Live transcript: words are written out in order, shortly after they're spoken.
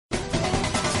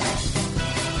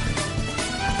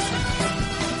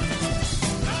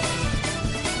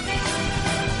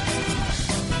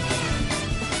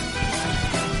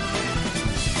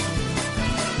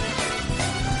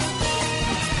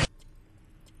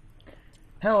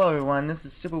Hello everyone, this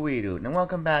is Super Weedoot, and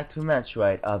welcome back to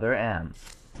Metroid Other M.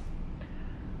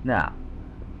 Now,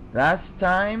 last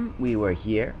time we were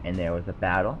here, and there was a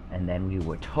battle, and then we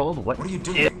were told what... What are you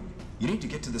doing? You need to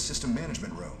get to the system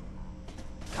management room.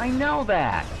 I know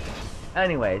that!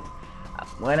 Anyways,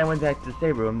 when I went back to the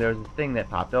save room, there was this thing that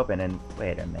popped open, and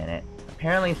wait a minute.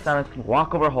 Apparently Samus can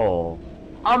walk over holes.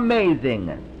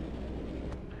 Amazing!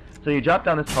 So you drop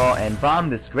down this hole and bomb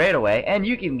this grate away, and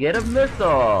you can get a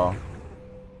missile!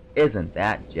 Isn't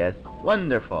that just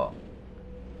wonderful?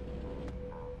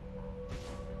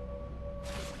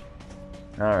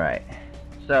 Alright,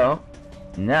 so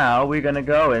now we're gonna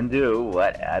go and do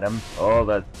what Adam told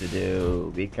us to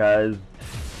do, because,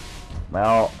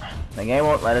 well, the game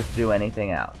won't let us do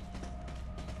anything else.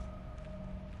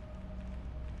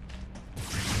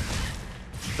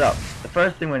 So, the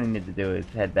first thing we need to do is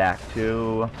head back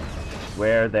to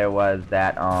where there was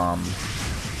that,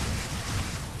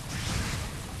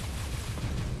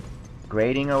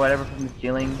 grating or whatever from the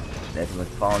ceiling that was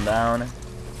falling down.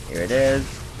 Here it is.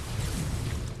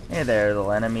 Hey there,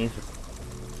 little enemies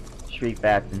with shriek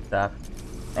bats and stuff.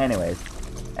 Anyways,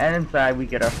 and inside we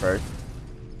get our first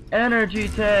energy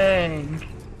tank!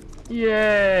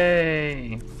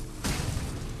 Yay!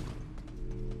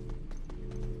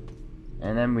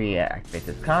 And then we activate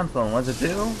this console, and what does it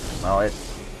do? Well, it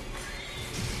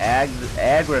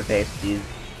aggravates these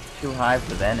two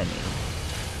hives of enemies.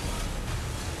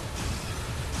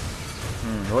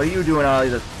 What are you doing all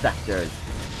these sectors?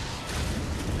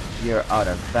 You're out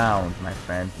of bounds, my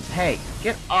friends. Hey,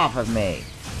 get off of me!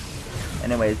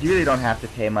 Anyways, you really don't have to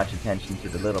pay much attention to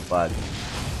the little bugs.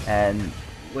 And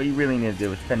what you really need to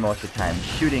do is spend most of your time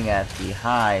shooting at the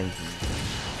hives.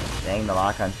 Dang, the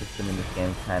lock-on system in this game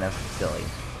is kind of silly.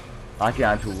 Lock it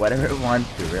onto whatever it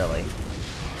wants to, really.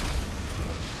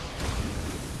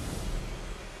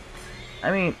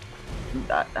 I mean,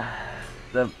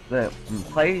 the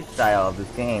play style of this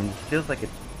game feels like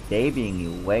it's babying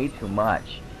you way too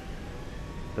much.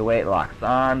 The way it locks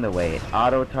on, the way it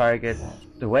auto-targets,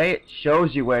 the way it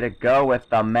shows you where to go with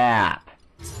the map.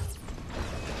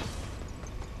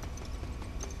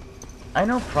 I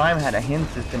know Prime had a hint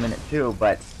system in it too,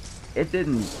 but it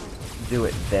didn't do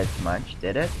it this much,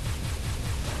 did it?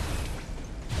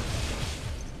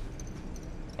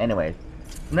 Anyways,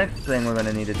 the next thing we're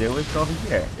gonna need to do is go over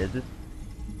here. There's this,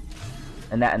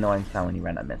 and that annoying sound when you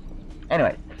run out of missiles.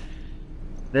 Anyways,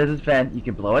 there's this vent, you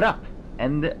can blow it up.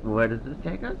 And where does this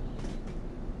take us?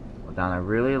 Well, down a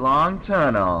really long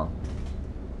tunnel.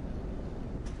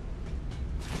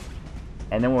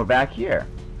 And then we're back here,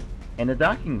 in the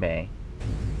docking bay.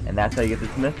 And that's how you get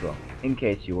this missile, in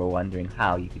case you were wondering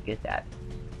how you could get that.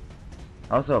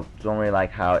 I also don't really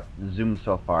like how it zooms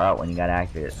so far out when you gotta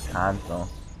activate this console.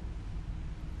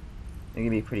 It can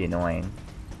be pretty annoying.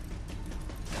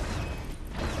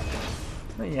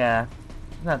 But yeah,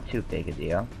 it's not too big a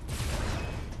deal.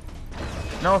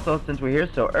 And also, since we're here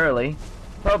so early,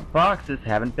 the boxes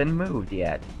haven't been moved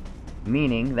yet.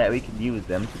 Meaning that we can use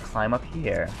them to climb up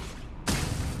here.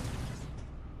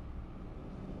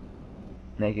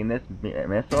 Making this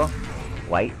missile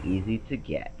quite easy to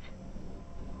get.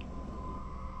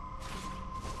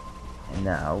 And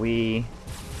now we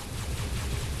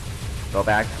go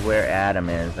back to where Adam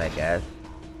is, I guess.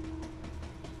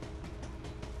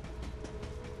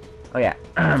 Oh yeah,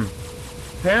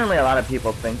 apparently a lot of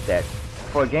people think that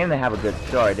for a game to have a good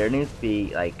story, there needs to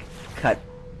be, like,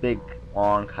 big,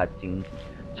 long cutscenes,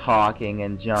 talking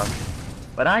and junk.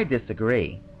 But I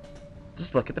disagree.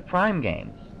 Just look at the Prime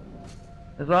games.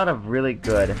 There's a lot of really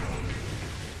good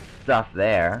stuff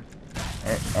there,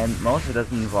 and most of it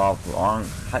doesn't involve long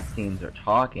cutscenes or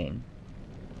talking.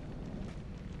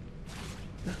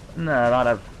 Just a lot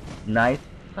of nice,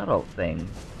 subtle things.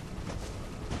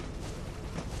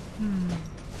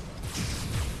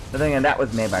 But then again, that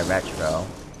was made by Retro,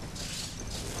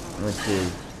 which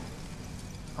is...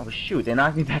 oh shoot, they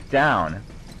knocked me back down.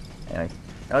 Anyway,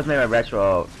 that was made by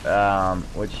Retro,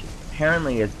 which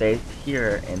apparently is based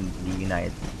here in the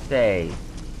United States.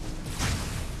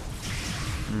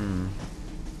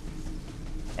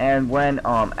 And when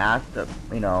asked,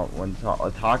 when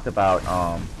talked about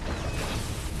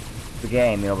the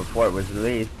game, before it was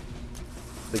released,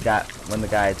 one of the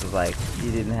guys was like, he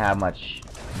didn't have much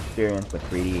experience with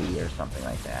 3D or something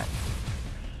like that.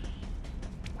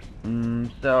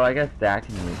 So I guess that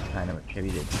can be kind of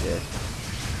attributed to this.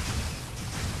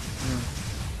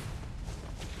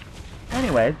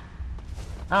 Anyways,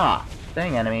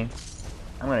 dang enemy.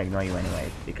 I'm gonna ignore you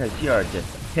anyways, because you're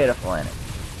just a pitiful enemy.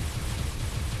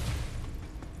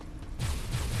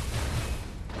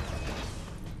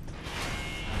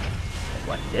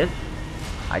 What's this?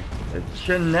 It's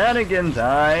shenanigan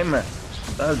time!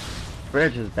 The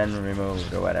bridge has been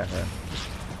removed, or whatever.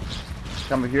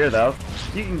 Come over here, though.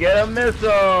 You can get a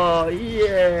missile!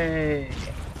 Yay!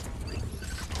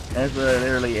 This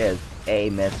literally is a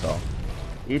missile.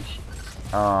 Each,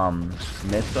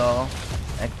 missile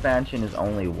expansion is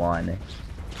only one.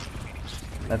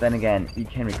 But then again, you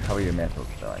can recover your missiles,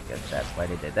 so I guess that's why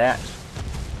they did that.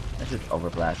 Let's just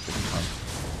overblast this one.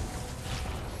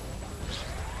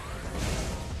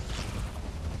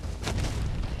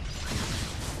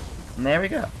 And there we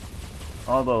go.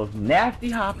 All those nasty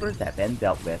hoppers have been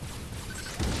dealt with.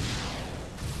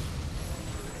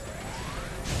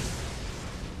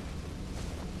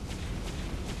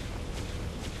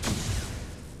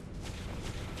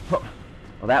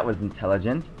 Well, that was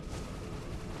intelligent.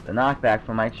 The knockback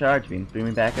from my charge beam threw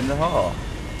me back in the hole.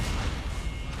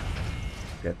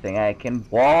 Good thing I can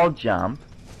wall jump.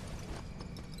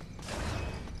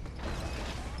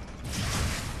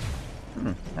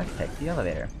 Let's take the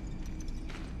elevator.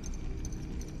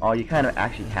 Oh, you kind of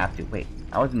actually have to. Wait,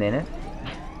 I wasn't in it?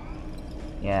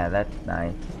 Yeah, that's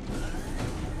nice.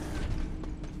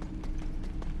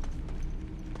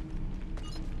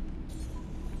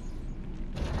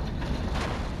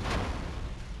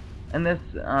 And this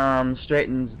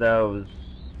straightens those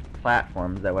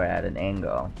platforms that were at an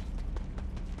angle.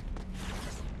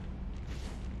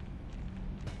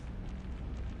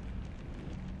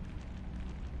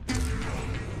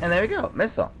 And there we go,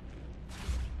 missile.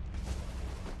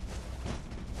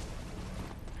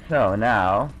 So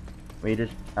now we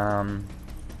just go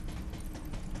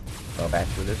back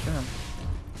to this room.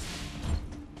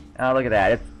 Oh, look at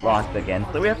that, it's locked again,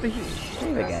 so we have to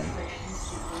save again.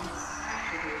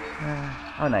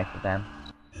 Oh, nice of them.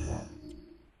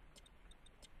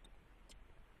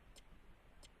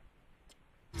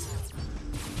 I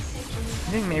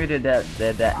think maybe they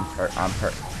did that on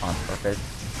purpose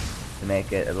to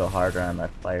make it a little harder on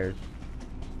less players.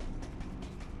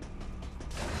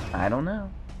 I don't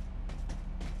know.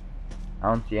 I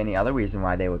don't see any other reason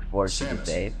why they would force you to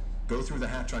save. Go through the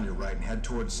hatch on your right and head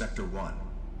towards Sector 1.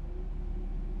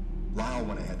 Lyle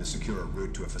went ahead to secure a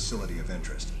route to a facility of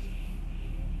interest.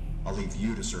 I'll leave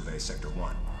you to survey Sector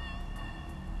 1.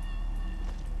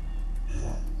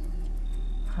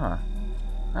 Huh.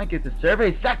 I get to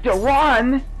survey Sector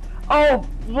 1? Oh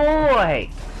boy!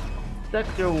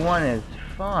 Sector 1 is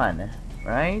fun,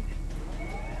 right?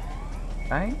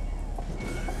 Right?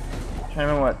 I'm trying to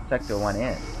remember what Sector 1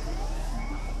 is.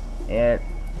 It's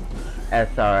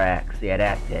SRX. Yeah,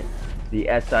 that's it. The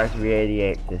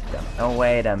SR-388 system. Oh,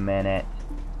 wait a minute.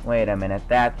 Wait a minute.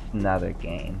 That's another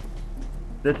game.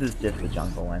 This is just the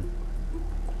jungle one.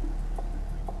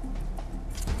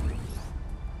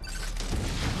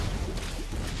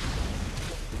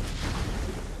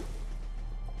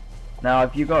 Now,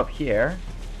 if you go up here,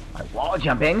 by wall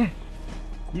jumping,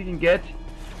 you can get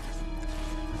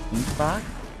box,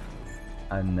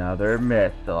 another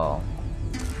missile.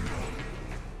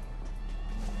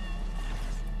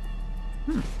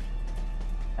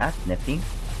 That's nifty.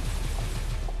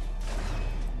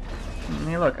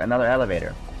 Hey, look, another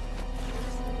elevator.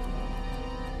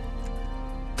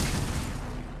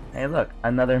 Hey, look,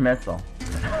 another missile.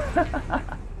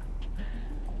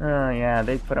 Oh, yeah,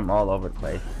 they put them all over the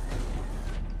place.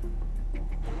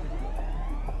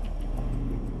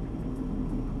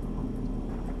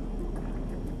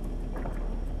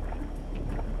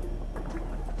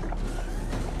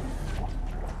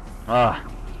 Ugh.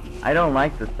 I don't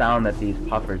like the sound that these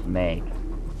puffers make.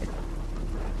 It's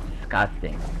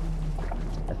disgusting.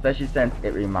 Especially since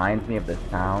it reminds me of the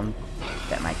sound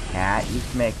that my cat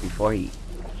used to make before he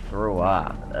threw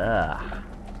up. Ugh.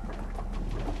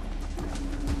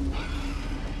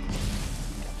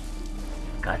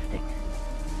 Disgusting.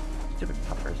 Stupid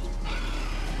puffers.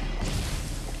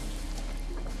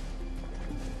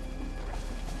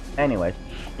 Anyways,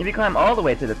 if you climb all the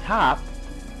way to the top,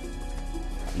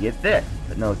 you get this.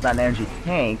 But no, it's not an energy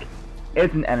tank.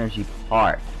 It's an energy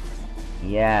part.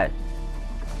 Yes.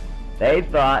 They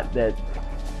thought that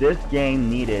this game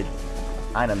needed,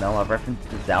 I don't know, a reference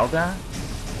to Zelda?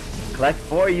 Collect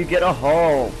 4, you get a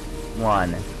whole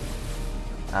one.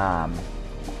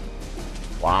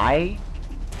 Why?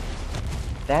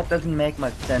 That doesn't make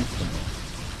much sense to me.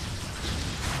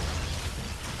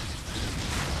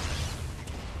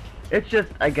 It's just,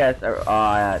 I guess,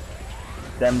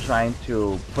 them trying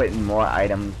to put in more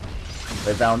items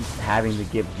without having to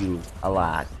give you a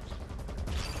lot.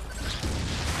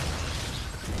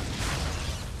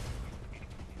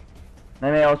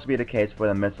 That may also be the case for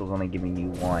the missiles only giving you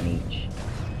 1 each.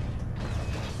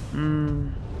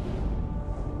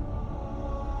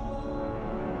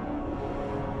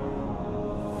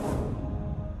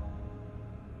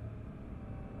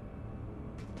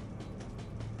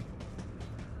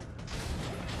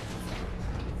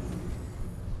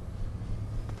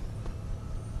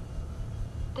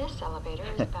 This elevator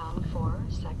is bound for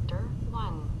Sector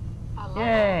 1.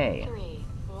 Yay! 3.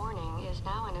 Warning is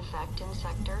now in effect in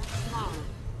Sector 1.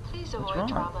 Please What's avoid wrong?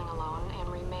 traveling alone and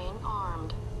remain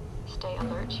armed. Stay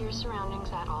alert to your surroundings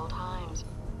at all times.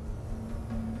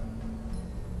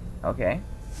 Okay.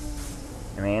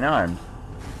 Remain armed.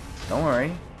 Don't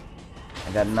worry.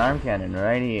 I got an arm cannon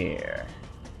right here.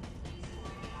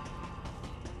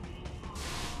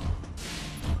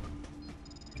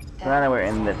 So now that we're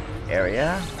in this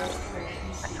area,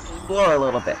 explore a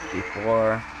little bit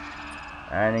before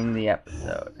ending the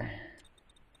episode.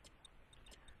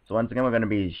 So once again, we're going to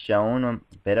be shown a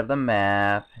bit of the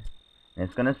map. And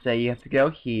it's going to say you have to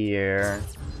go here.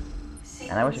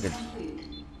 And I wish I could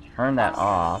turn that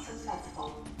off.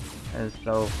 That is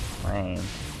so lame.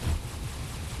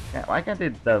 Yeah, why can't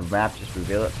the map just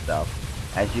reveal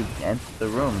itself as you enter the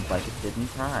rooms like it did in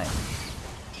Prime?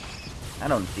 I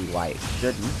don't see why it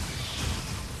shouldn't.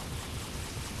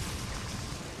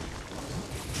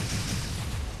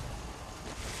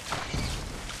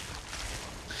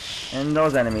 And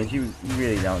those enemies, you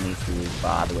really don't need to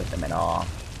bother with them at all.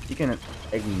 You can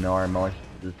ignore most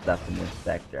of the stuff in this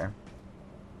sector.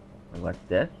 What's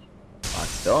this?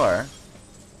 Locked door?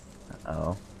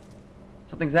 Uh-oh.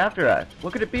 Something's after us.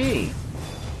 What could it be?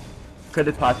 Could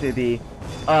it possibly be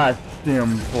a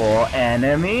simple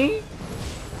enemy?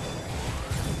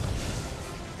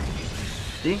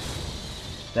 See?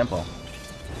 Simple.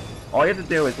 All you have to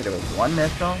do is hit it with one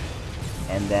missile,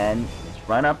 and then just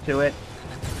run up to it,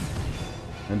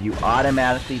 and you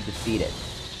automatically defeat it.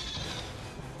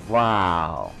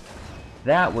 Wow.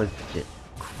 That was just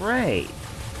great.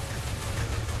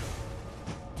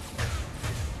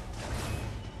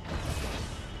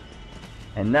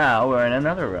 And now we're in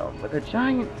another room with a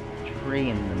giant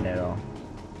tree in the middle.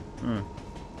 Some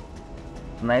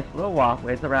nice little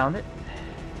walkways around it.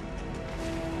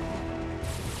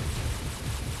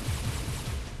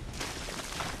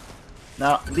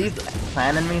 Now, these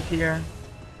plant enemies here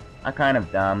are kind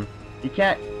of dumb. You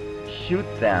can't shoot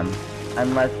them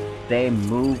unless they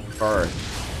move first.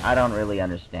 I don't really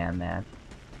understand that.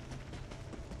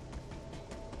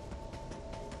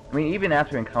 I mean, even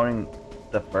after encountering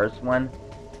the first one,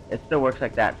 it still works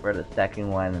like that for the second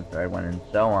one and third one and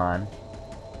so on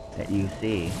that you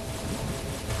see.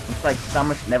 It's like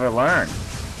someone never learned.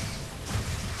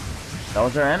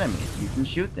 Those are enemies. You can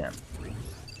shoot them.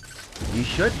 You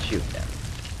should shoot them.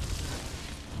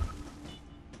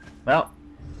 Well,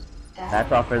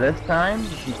 that's all for this time,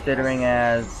 considering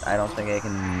as I don't think I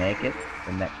can make it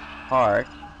the next part,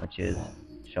 which is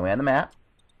show me on the map.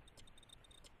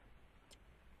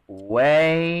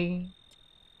 Way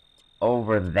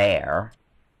over there.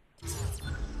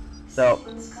 So,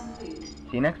 see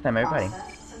you next time, everybody.